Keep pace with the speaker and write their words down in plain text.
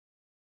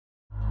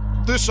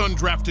This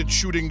undrafted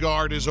shooting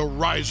guard is a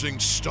rising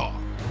star.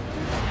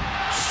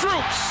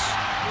 Strus,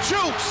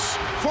 juice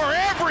for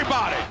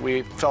everybody.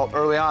 We felt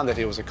early on that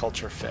he was a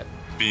culture fit.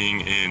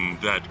 Being in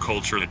that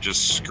culture, it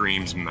just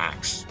screams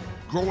Max.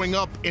 Growing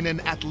up in an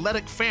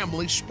athletic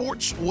family,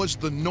 sports was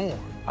the norm.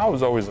 I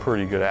was always a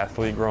pretty good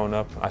athlete growing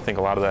up. I think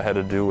a lot of that had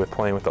to do with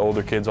playing with the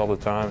older kids all the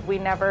time. We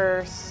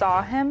never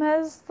saw him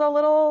as the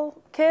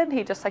little kid.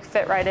 He just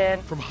fit right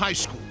in. From high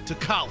school to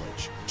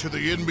college to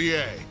the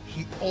NBA,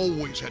 he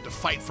always had to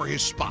fight for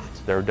his spot.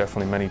 There were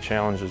definitely many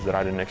challenges that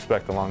I didn't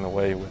expect along the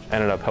way, which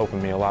ended up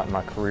helping me a lot in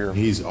my career.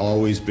 He's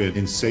always been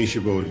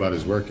insatiable about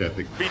his work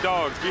ethic. Be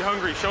dogs, be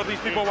hungry, show these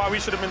people why we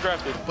should have been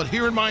drafted. But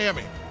here in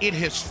Miami, it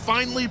has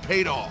finally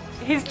paid off.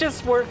 He's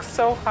just worked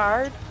so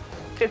hard.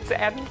 It's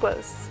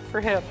endless for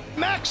him.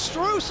 Max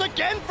Strus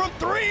again from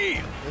three.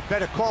 They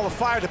better call the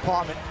fire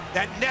department.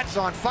 That net's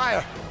on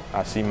fire.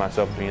 I see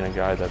myself being a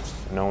guy that's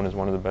known as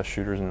one of the best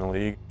shooters in the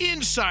league.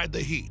 Inside the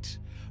Heat,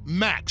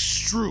 Max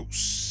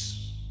Strus.